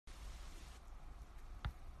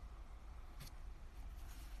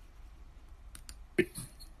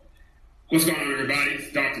What's going on, everybody?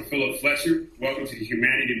 It's Dr. Philip Fletcher. Welcome to the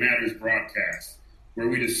Humanity Matters broadcast, where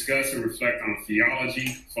we discuss and reflect on theology,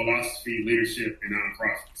 philosophy, leadership, and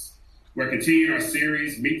nonprofits. We're continuing our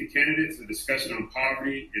series, Meet the Candidates, a discussion on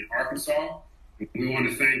poverty in Arkansas. We want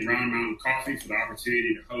to thank Round Mountain Coffee for the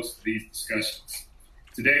opportunity to host these discussions.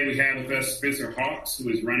 Today we have with us Spencer Hawks, who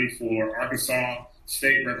is running for Arkansas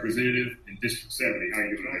State Representative in District 70. How are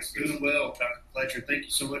you doing, Spencer? Doing well, Dr. Fletcher. Thank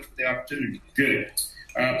you so much for the opportunity. Good.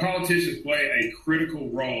 Politicians play a critical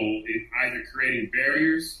role in either creating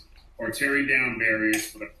barriers or tearing down barriers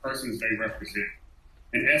for the persons they represent.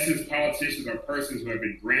 In essence, politicians are persons who have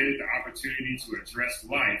been granted the opportunity to address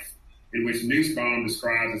life, in which Nussbaum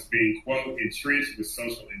describes as being, quote, entrenched with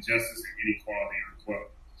social injustice and inequality,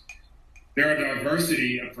 unquote. There are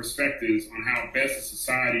diversity of perspectives on how best a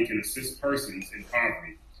society can assist persons in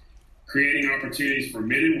poverty, creating opportunities for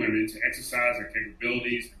men and women to exercise their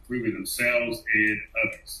capabilities, improving themselves and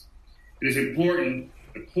others. It is important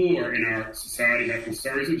the poor in our society have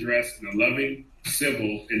concerns addressed in a loving,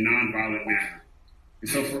 civil, and nonviolent manner. And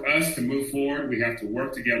so for us to move forward, we have to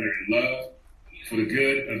work together in love for the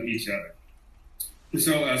good of each other. And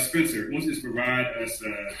so, Spencer, why don't you just provide us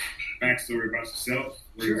a backstory about yourself,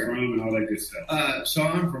 where you're from, and all that good stuff? So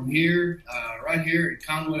I'm from here, right here in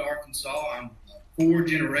Conway, Arkansas. I'm 4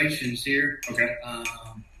 generations here. Okay.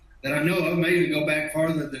 That I know of. May even go back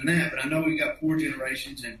farther than that, but I know we got 4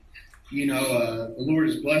 generations, and the Lord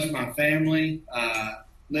has blessed my family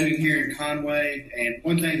living here in Conway. And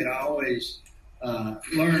one thing that I always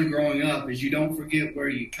learned growing up is you don't forget where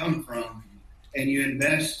you come from, and you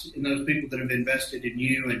invest in those people that have invested in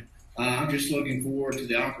you. And I'm just looking forward to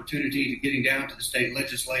the opportunity to getting down to the state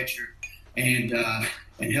legislature and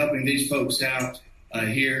helping these folks out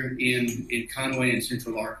here in Conway and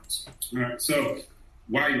Central Arkansas. All right. So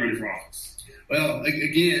why are you running for office? Well,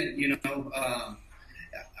 again,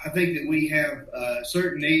 I think that we have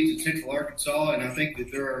certain needs in Central Arkansas, and I think that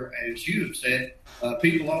there are, as you have said,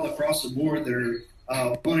 people all across the board that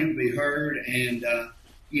are wanting to be heard. And,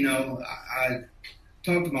 I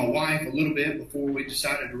talked to my wife a little bit before we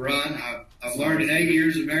decided to run. I've learned in 8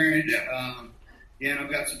 years of marriage, and I've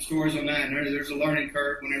got some stories on that. And there's a learning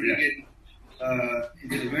curve whenever you get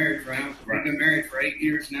into the marriage round. We've been married for 8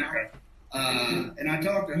 years now. And I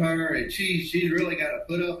talked to her, and she's really got a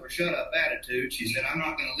put up or shut up attitude. She said, I'm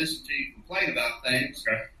not going to listen to you complain about things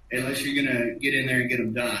unless you're going to get in there and get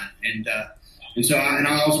them done. And so I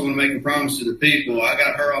also want to make a promise to the people. I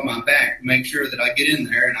got her on my back to make sure that I get in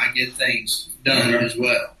there and I get things done as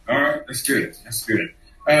well. All right. That's good. That's good.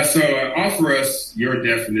 So offer us your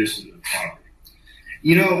definition of poverty.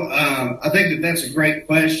 I think that's a great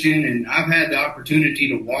question, and I've had the opportunity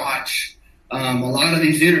to watch a lot of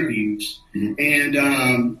these interviews. Mm-hmm.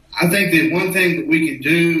 And I think that one thing that we can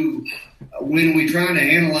do when we try to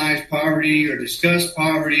analyze poverty or discuss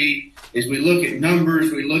poverty is we look at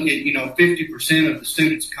numbers. We look at, 50% of the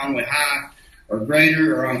students at Conway High or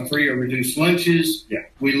greater are on free or reduced lunches. Yeah.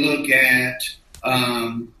 We look at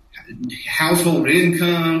household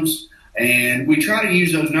incomes, and we try to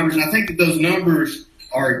use those numbers. And I think that those numbers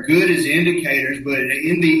are good as indicators, but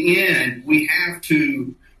in the end, we have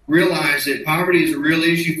to realize that poverty is a real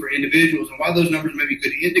issue for individuals. And while those numbers may be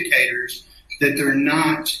good indicators, that they're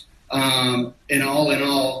not an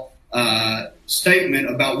all-in-all statement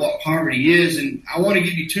about what poverty is. And I want to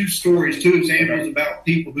give you 2 examples about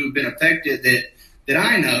people who've been affected that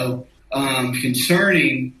I know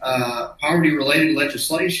concerning poverty-related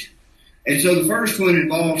legislation. And so the first one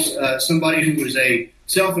involves somebody who was a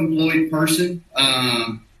self-employed person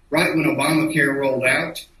right when Obamacare rolled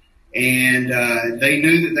out. And they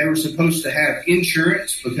knew that they were supposed to have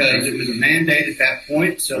insurance because it was a mandate at that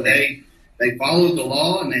point. So they followed the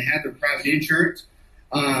law and they had their private insurance.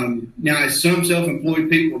 Now, as some self-employed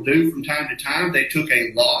people do from time to time, they took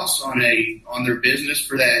a loss on their business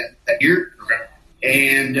for that year. Okay.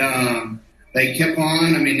 And they kept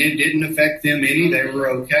on. I mean, it didn't affect them any. They were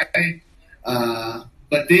okay.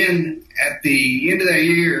 But then at the end of that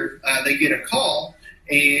year, they get a call,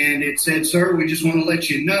 and it said, sir, we just want to let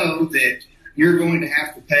you know that you're going to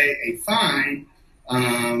have to pay a fine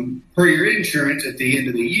per your insurance at the end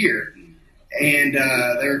of the year. And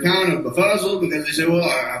they were kind of befuddled because they said, well,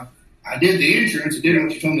 I did the insurance. I did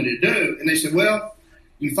what you told me to do. And they said, well,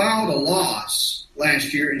 you filed a loss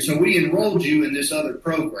last year, and so we enrolled you in this other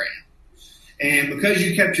program. And because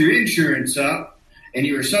you kept your insurance up and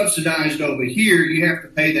you were subsidized over here, you have to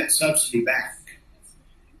pay that subsidy back.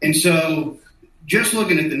 And so just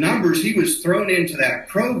looking at the numbers, he was thrown into that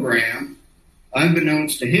program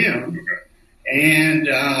unbeknownst to him. And,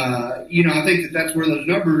 I think that that's where those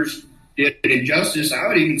numbers did injustice, I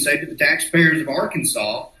would even say, to the taxpayers of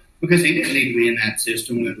Arkansas, because he didn't need to be in that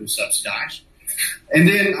system when it was subsidized. And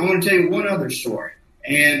then I want to tell you one other story,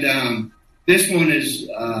 and this one is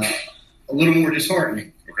a little more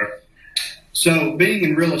disheartening. Okay. So being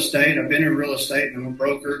in real estate, I've been in real estate, and I'm a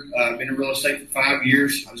broker. I've been in real estate for 5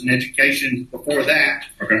 years. I was in education before that.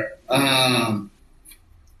 Okay. I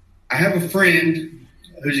have a friend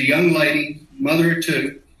who's a young lady, mother of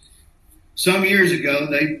two. Some years ago,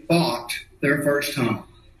 they bought their first home,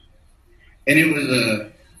 and it was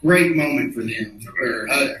a great moment for them.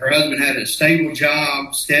 Her husband had a stable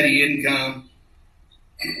job, steady income,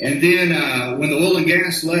 and then when the oil and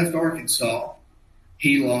gas left Arkansas,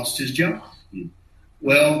 he lost his job.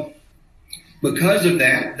 Well, because of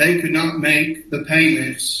that, they could not make the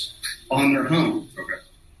payments on their home. Okay.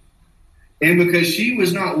 And because she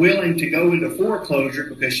was not willing to go into foreclosure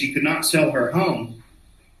because she could not sell her home,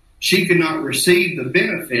 she could not receive the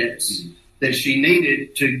benefits that she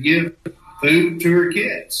needed to give food to her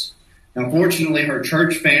kids. Now, fortunately, her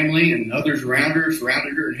church family and others around her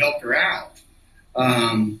surrounded her and helped her out,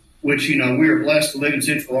 which, we are blessed to live in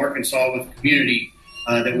Central Arkansas with the community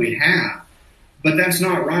that we have. But that's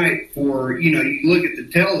not right for, you look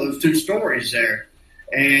at those two stories there,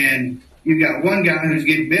 and you've got one guy who's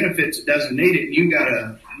getting benefits that doesn't need it, and you've got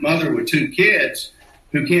a mother with two kids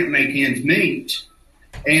who can't make ends meet.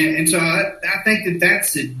 And so I think that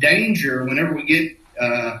that's the danger whenever we get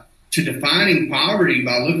to defining poverty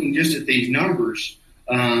by looking just at these numbers,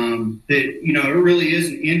 that, it really is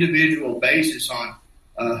an individual basis on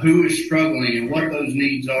who is struggling and what those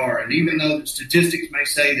needs are. And even though the statistics may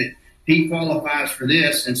say that he qualifies for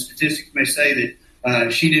this and statistics may say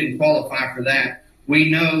that she didn't qualify for that,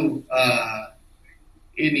 we know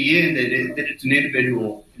in the end that it's an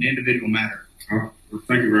individual matter. Oh, well,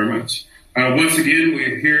 thank you very much. Once again,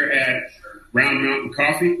 we're here at Round Mountain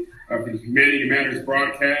Coffee for the Humanity Matters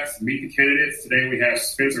broadcast. Meet the candidates. Today we have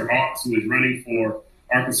Spencer Hawks, who is running for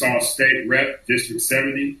Arkansas State Rep District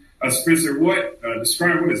 70. Spencer,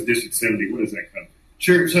 describe what is District 70? What does that cover?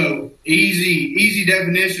 Sure. So easy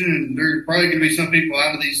definition, and there's probably going to be some people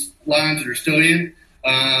out of these lines that are still in.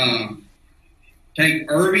 Take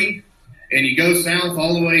Irby, and you go south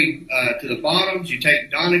all the way to the bottoms. You take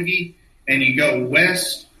Donaghy, and you go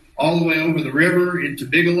west all the way over the river into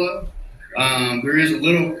Bigelow. There is a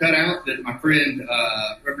little cutout that my friend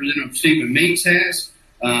Representative Stephen Meeks has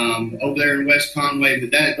over there in West Conway,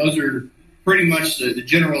 but those are pretty much the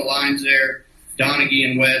general lines there: Donaghy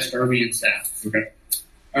in west, Irby in south.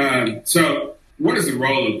 Okay. So what is the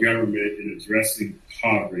role of government in addressing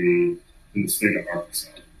poverty in the state of Arkansas?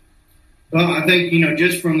 Well, I think,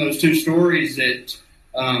 just from those two stories that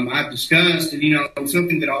I've discussed, and,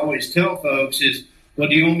 something that I always tell folks is, well,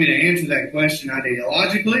 do you want me to answer that question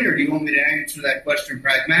ideologically, or do you want me to answer that question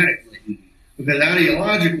pragmatically? Because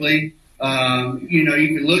ideologically, you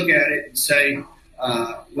can look at it and say,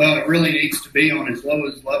 well, it really needs to be on as low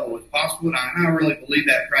as level as possible. And I really believe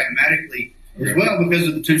that pragmatically as well, because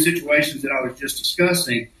of the two situations that I was just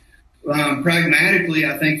discussing. Pragmatically,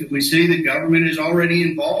 I think that we see that government is already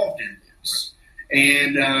involved in this,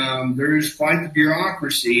 and there's quite the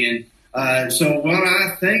bureaucracy. And so what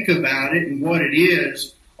I think about it and what it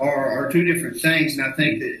is are two different things. And I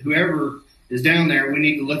think that whoever is down there, we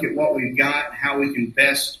need to look at what we've got and how we can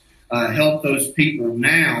best help those people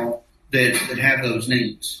now that have those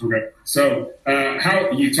needs. Okay. So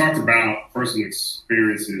how you talked about personal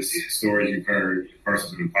experiences, stories you've heard,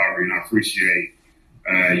 persons in poverty, and I appreciate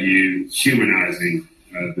you humanizing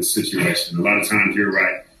the situation. A lot of times, you're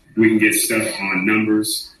right, we can get stuck on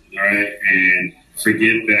numbers, all right, and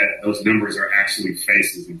forget that those numbers are actually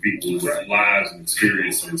faces and people's lives and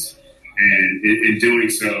experiences. And in doing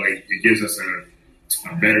so, it gives us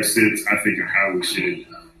a better sense, I think, of how we should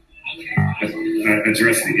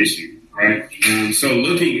address the issue, right? So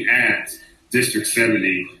looking at District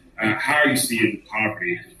 70, how are you seeing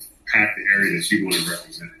poverty impact the area that you want to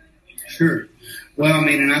represent? Sure. Well,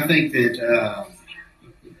 and I think that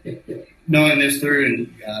knowing this through,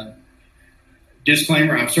 and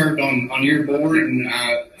disclaimer, I've served on your board, and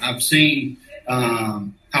I've seen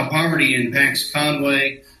how poverty impacts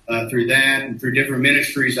Conway through that and through different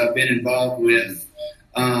ministries I've been involved with.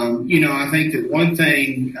 I think that one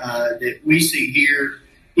thing that we see here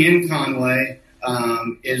in Conway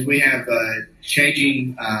is we have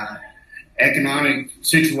changing economic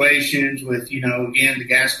situations with, again, the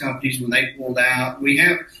gas companies when they pulled out. We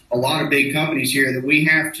have a lot of big companies here that we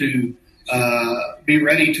have to be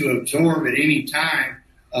ready to absorb at any time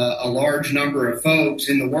a large number of folks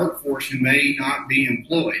in the workforce who may not be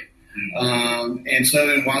employed.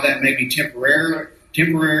 And while that may be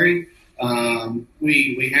temporary,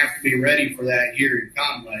 we have to be ready for that here in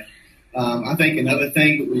Conway. I think another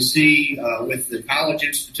thing that we see with the college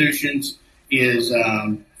institutions is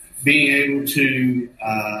being able to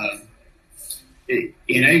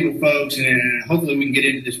enable folks, and hopefully we can get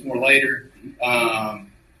into this more later,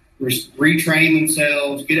 retrain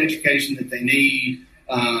themselves, get education that they need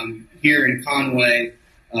here in Conway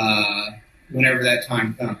whenever that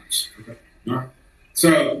time comes. Okay. All right.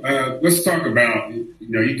 So let's talk about,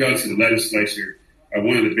 you go to the legislature.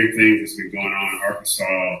 One of the big things that's been going on in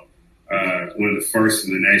Arkansas, one of the first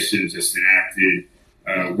in the nation just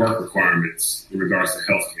enacted work requirements in regards to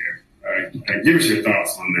health care. Give us your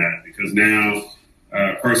thoughts on that, because now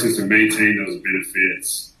persons to maintain those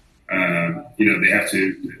benefits, they have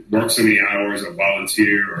to work so many hours or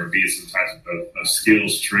volunteer or be in some type of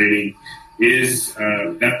skills training. Is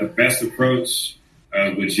that the best approach?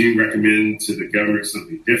 Would you recommend to the governor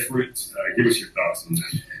something different? Give us your thoughts on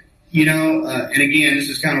that. And again, this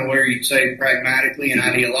is kind of where you'd say pragmatically and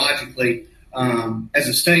ideologically. As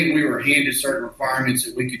a state, we were handed certain requirements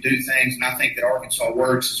that we could do things, and I think that Arkansas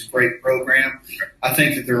Works is a great program. I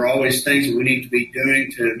think that there are always things that we need to be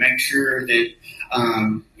doing to make sure that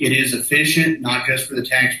it is efficient, not just for the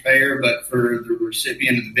taxpayer, but for the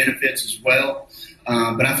recipient of the benefits as well.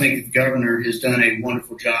 But I think the governor has done a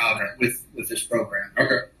wonderful job with this program.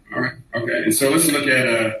 Okay. All right. Okay. And so let's look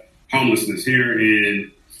at homelessness here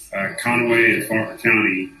in Conway and Faulkner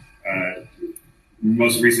County.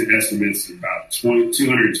 Most recent estimates, about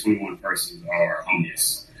 221 persons are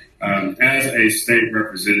homeless. As a state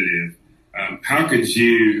representative, how could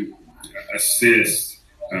you assist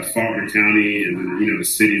Faulkner County and the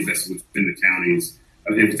cities that's within the counties?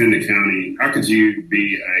 Within the county, how could you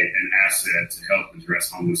be an asset to help address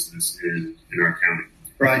homelessness in our county?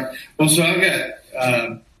 Right. Well, so I've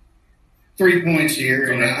got 3 points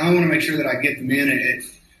here, and I want to make sure that I get them in at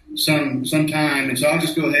some time, and so I'll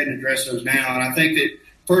just go ahead and address those now. And I think that,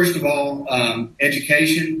 first of all,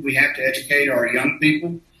 education. We have to educate our young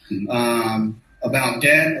people about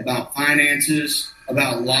debt, about finances,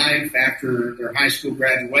 about life after their high school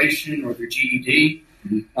graduation or their GED.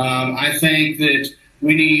 I think that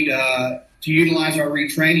we need to utilize our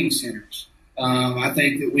retraining centers. I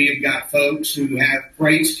think that we have got folks who have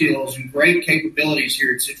great skills and great capabilities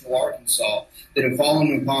here in Central Arkansas that have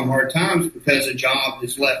fallen upon hard times because a job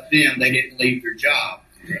has left them. They didn't leave their job.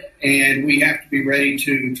 And we have to be ready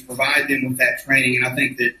to provide them with that training. And I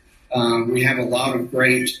think that we have a lot of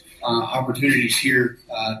great opportunities here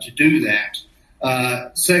to do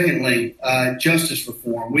that. Secondly, justice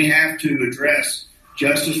reform. We have to address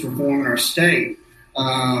justice reform in our state.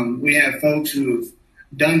 We have folks who have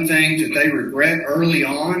done things that they regret early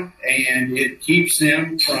on, and it keeps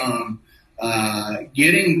them from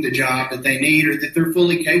getting the job that they need or that they're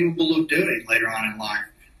fully capable of doing later on in life.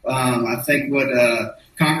 I think what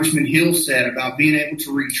Congressman Hill said about being able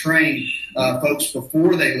to retrain folks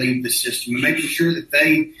before they leave the system and making sure that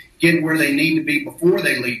they get where they need to be before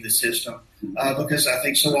they leave the system, because I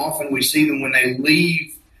think so often we see them when they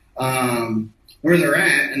leave where they're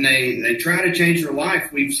at and they try to change their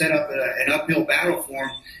life. We've set up an uphill battle for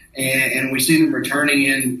them, and we see them returning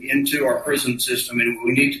into our prison system, and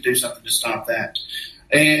we need to do something to stop that.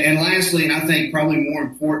 And lastly, and I think probably more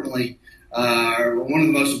importantly, one of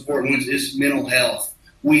the most important ones is mental health.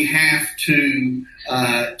 We have to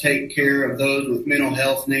take care of those with mental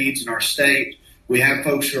health needs in our state. We have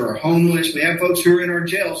folks who are homeless. We have folks who are in our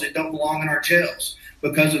jails that don't belong in our jails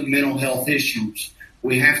because of mental health issues.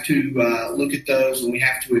 We have to look at those, and we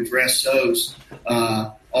have to address those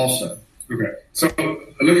also. Okay. So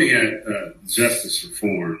looking at justice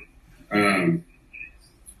reform,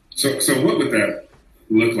 so what would that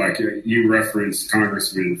look like? You referenced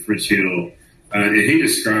Congressman French Hill, and he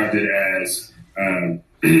described it as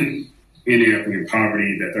ending up in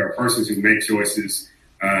poverty, that there are persons who make choices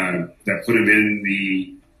that put them in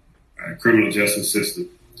the criminal justice system,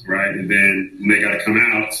 right? And then when they got to come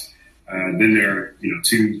out, then they're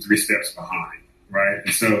 2-3 steps behind, right?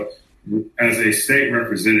 And so, as a state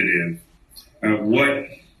representative, what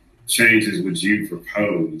changes would you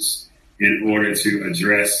propose in order to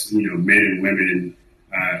address men and women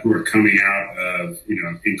who are coming out of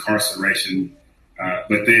incarceration,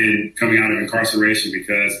 but then coming out of incarceration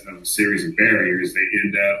because of a series of barriers, they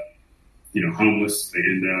end up homeless, they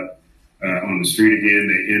end up on the street again,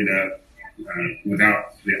 they end up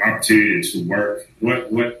without the opportunity to work.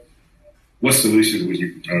 What solutions would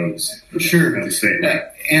you propose? Sure. As a state?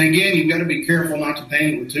 And again, you've got to be careful not to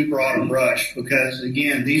paint it with too broad a brush, because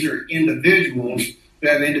again, these are individuals who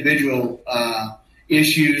have individual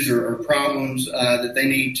issues or problems that they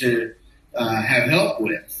need to have help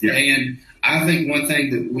with. Yeah. And I think one thing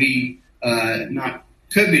that we not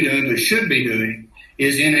could be doing, but should be doing,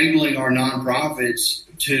 is enabling our nonprofits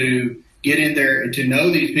to get in there and to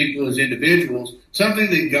know these people as individuals, something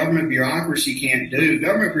that government bureaucracy can't do.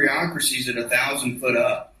 Government bureaucracy is at 1,000 foot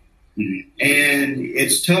up. Mm-hmm. And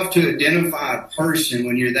it's tough to identify a person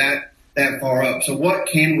when you're that far up. So what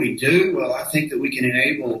can we do? Well, I think that we can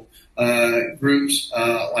enable groups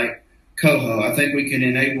like Coho. I think we can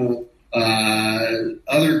enable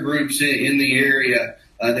other groups in the area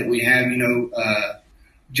that we have.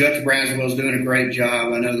 Judge Braswell is doing a great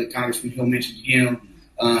job. I know that Congressman Hill mentioned him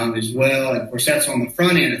as well. And, of course, that's on the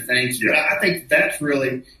front end of things. Yeah. But I think that's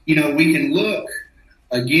really, we can look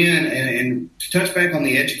again and to touch back on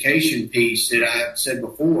the education piece that I said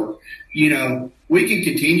before, we can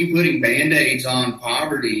continue putting Band-Aids on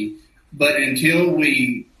poverty, but until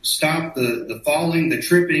we stop the falling, the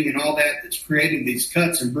tripping, and all that's creating these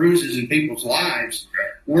cuts and bruises in people's lives,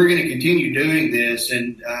 we're going to continue doing this,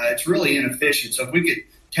 and it's really inefficient. So if we could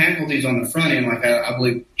tackle these on the front end, like I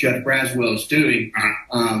believe Judge Braswell is doing,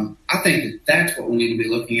 I think that's what we need to be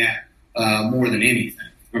looking at more than anything.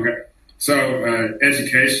 Okay. So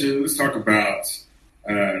education, let's talk about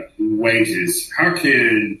wages. How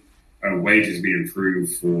can wages be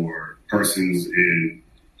improved for persons in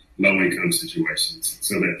low-income situations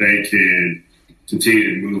so that they can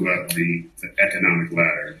continue to move up the economic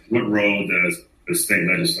ladder? What role does the state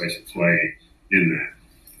legislature play in that?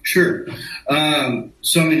 Sure.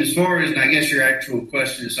 As far as, and I guess your actual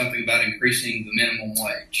question is something about increasing the minimum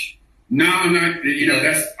wage. No, not.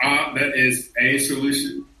 That is a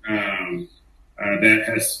solution that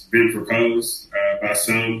has been proposed by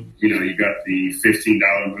some. You got the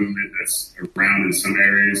 $15 movement that's around in some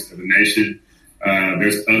areas of the nation.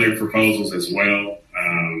 There's other proposals as well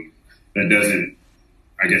that doesn't,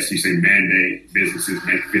 I guess you say, mandate businesses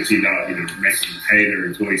make $15, make them pay their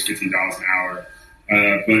employees $15 an hour.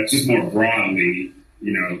 But just more broadly,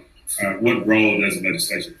 what role does the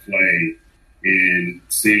legislature play in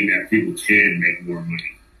seeing that people can make more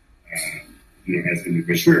money, as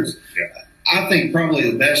individuals? Sure. Yeah. I think probably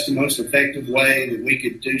the best and most effective way that we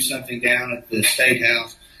could do something down at the State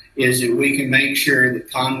House is that we can make sure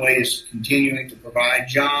that Conway is continuing to provide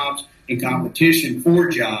jobs and competition for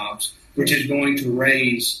jobs, which is going to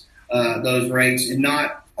raise those rates and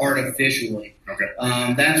not artificially.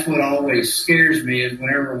 Okay. That's what always scares me is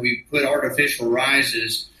whenever we put artificial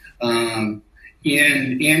rises in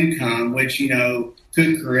income, which,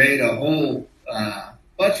 could create a whole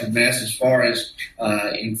bunch of mess as far as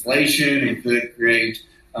inflation. It could create,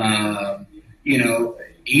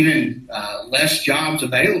 even less jobs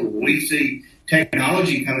available. We see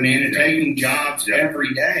technology coming in and taking jobs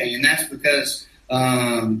every day, and that's because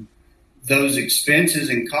those expenses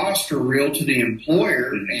and costs are real to the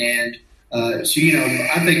employer. And I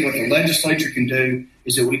think what the legislature can do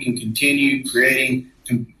is that we can continue creating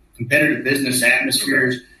competitive business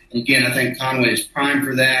atmospheres. And again, I think Conway is primed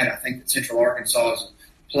for that. I think that Central Arkansas is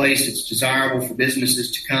a place that's desirable for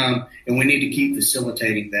businesses to come, and we need to keep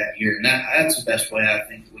facilitating that here. And that's the best way I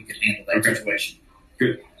think that we could handle that situation.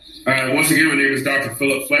 Good. Once again, my name is Dr.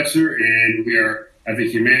 Philip Fletcher, and we are at the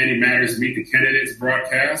Humanity Matters Meet the Candidates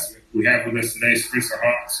broadcast. We have with us today Spencer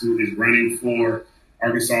Hawks, who is running for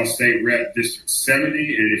Arkansas State Rep District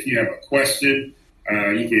 70. And if you have a question,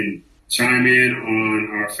 you can chime in on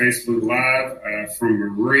our Facebook Live from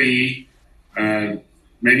Marie.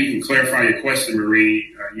 Maybe you can clarify your question,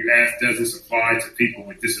 Marie. You asked, does this apply to people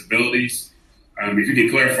with disabilities? If you can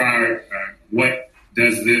clarify what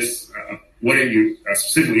are you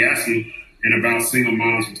specifically asking, and about single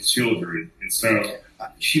moms with children. And so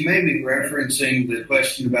she may be referencing the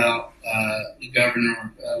question about the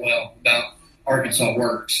governor, about Arkansas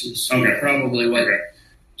Works is probably what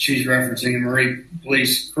she's referencing. And Marie,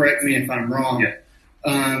 please correct me if I'm wrong. Yeah.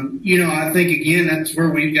 I think, again, that's where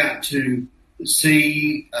we've got to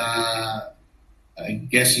see, I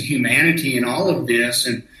guess, the humanity in all of this,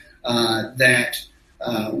 and that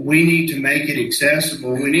we need to make it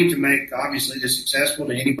accessible. We need to make, obviously, this accessible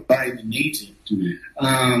to anybody that needs it.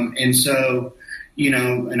 Mm-hmm. And so,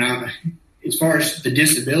 as far as the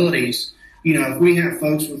disabilities, if we have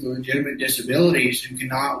folks with legitimate disabilities who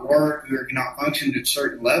cannot work, who cannot function at a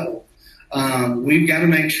certain level, we've got to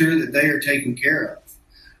make sure that they are taken care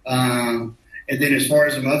of. And then as far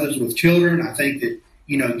as the mothers with children, I think that,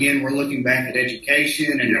 again, we're looking back at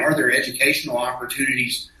education, and are there educational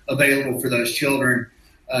opportunities available for those children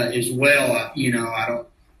as well?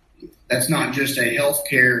 That's not just a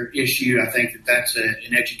healthcare issue. I think that that's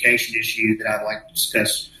an education issue that I'd like to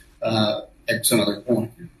discuss at some other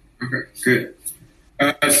point. Okay, good.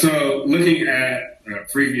 So looking at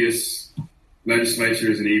previous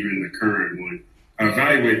legislatures and even the current one,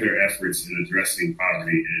 evaluate their efforts in addressing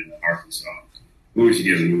poverty in Arkansas. What would you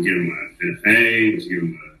give them? Would you give them an A? Would you give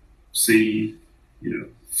them a C?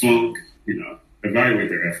 Flunk? Evaluate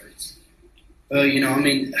their efforts.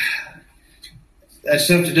 That's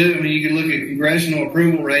tough to do. You can look at congressional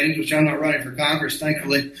approval ratings, which I'm not running for Congress,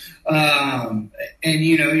 thankfully. And,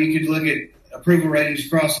 you could look at approval ratings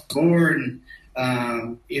across the board.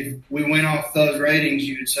 And if we went off those ratings,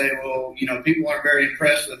 you would say, well, people aren't very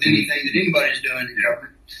impressed with anything that anybody's doing in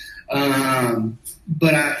government.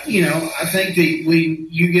 But I think that when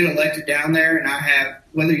you get elected down there, and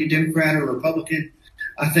whether you're Democrat or Republican,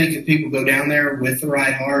 I think if people go down there with the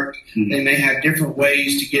right heart, they may have different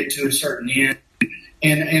ways to get to a certain end.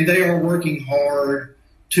 And they are working hard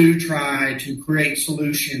to try to create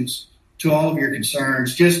solutions to all of your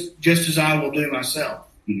concerns, just as I will do myself.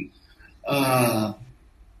 But,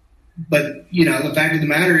 the fact of the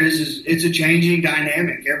matter is it's a changing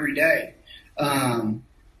dynamic every day.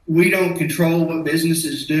 We don't control what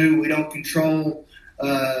businesses do. We don't control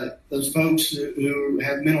those folks who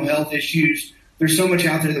have mental health issues. There's so much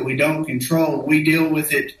out there that we don't control. We deal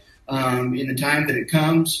with it in the time that it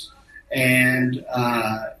comes. And,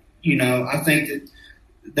 I think that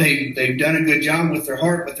they've done a good job with their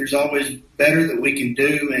heart, but there's always better that we can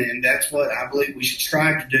do. And that's what I believe we should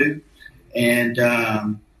strive to do. And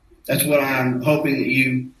that's what I'm hoping that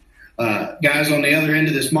you guys on the other end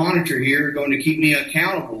of this monitor here are going to keep me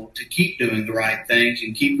accountable to keep doing the right things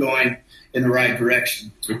and keep going in the right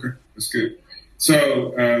direction. Okay, that's good.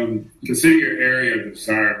 So consider your area of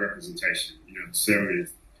desired representation, the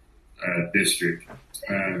 70th district.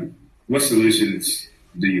 What solutions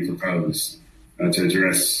do you propose to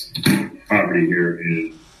address poverty here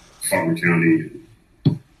in Faulkner County?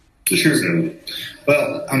 Sure.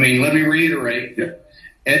 Well, let me reiterate. Yeah.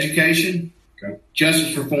 Education, okay.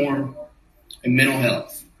 Justice reform, and mental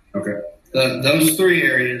health. Okay. Those three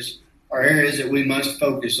areas are areas that we must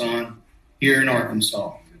focus on here in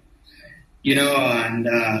Arkansas. And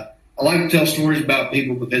I like to tell stories about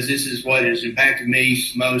people because this is what has impacted me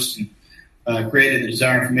most and created the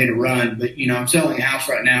desire for me to run. But, I'm selling a house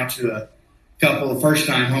right now to a couple of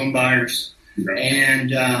first-time home buyers. Okay.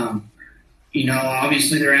 And,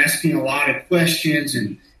 obviously they're asking a lot of questions.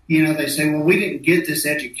 And, they say, well, we didn't get this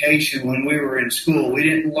education when we were in school. We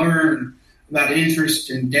didn't learn about interest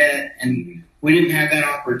and debt, and we didn't have that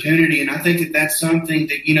opportunity. And I think that that's something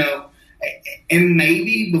that, and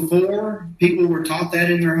maybe before people were taught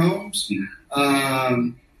that in their homes.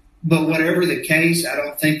 But whatever the case, I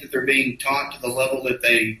don't think that they're being taught to the level that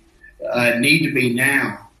they need to be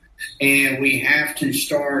now. And we have to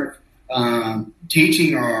start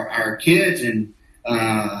teaching our kids and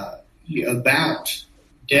about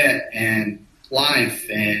debt and life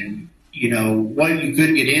and, what you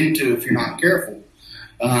could get into if you're not careful.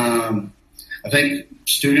 I think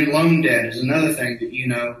student loan debt is another thing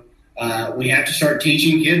that, we have to start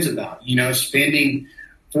teaching kids about. Spending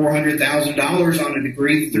 $400,000 on a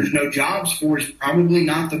degree that there's no jobs for is probably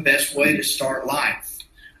not the best way to start life.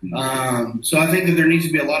 So I think that there needs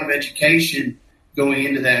to be a lot of education going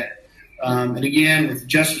into that. And again, with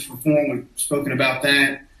justice reform, we've spoken about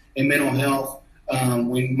that, and mental health.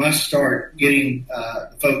 We must start getting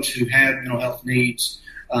the folks who have mental health needs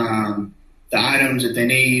the items that they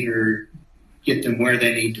need or get them where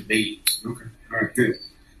they need to be. Okay. All right, good.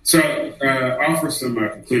 So offer some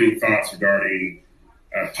concluding thoughts regarding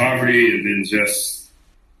poverty and then just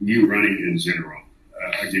you running in general.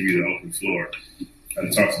 I'll give you the open floor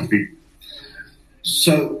to talk to the people.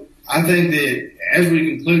 So I think that as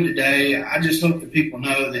we conclude today, I just hope that people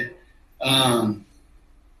know that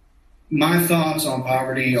my thoughts on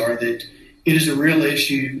poverty are that it is a real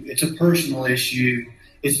issue. It's a personal issue.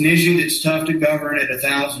 It's an issue that's tough to govern at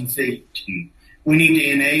 1,000 feet. We need to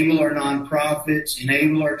enable our nonprofits,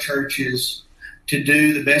 enable our churches to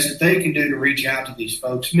do the best that they can do to reach out to these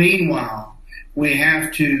folks. Meanwhile, we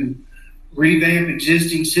have to revamp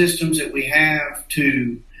existing systems that we have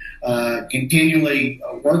to continually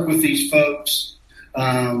work with these folks.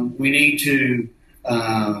 We need to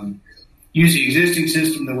use the existing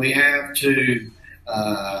system that we have to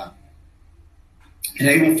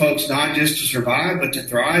enable folks not just to survive, but to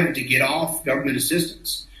thrive and to get off government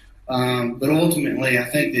assistance. But ultimately, I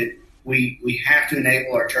think that we have to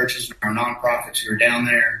enable our churches and our nonprofits who are down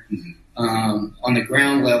there on the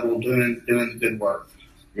ground level doing the good work.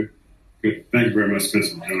 Good. Thank you very much,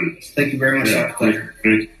 Spencer, for joining us. Thank you very much. Yeah, pleasure.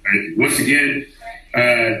 Thank you. Once again,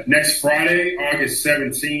 next Friday, August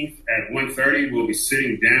 17th at 1:30, we'll be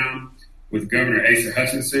sitting down with Governor Asa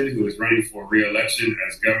Hutchinson, who is running for re-election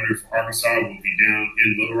as governor for Arkansas. We'll be down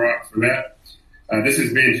in Little Rock for that. This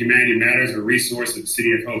has been Humanity Matters, a resource of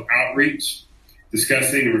City of Hope Outreach.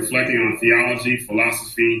 discussing and reflecting on theology,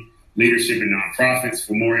 philosophy, leadership, and nonprofits.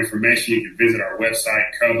 For more information, you can visit our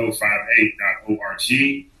website,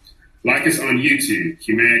 coho58.org. Like us on YouTube,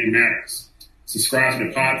 Humanity Matters. Subscribe to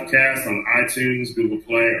the podcast on iTunes, Google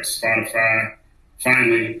Play, or Spotify.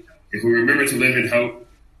 Finally, if we remember to live in hope,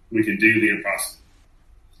 we can do the impossible.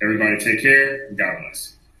 Everybody take care, and God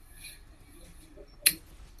bless.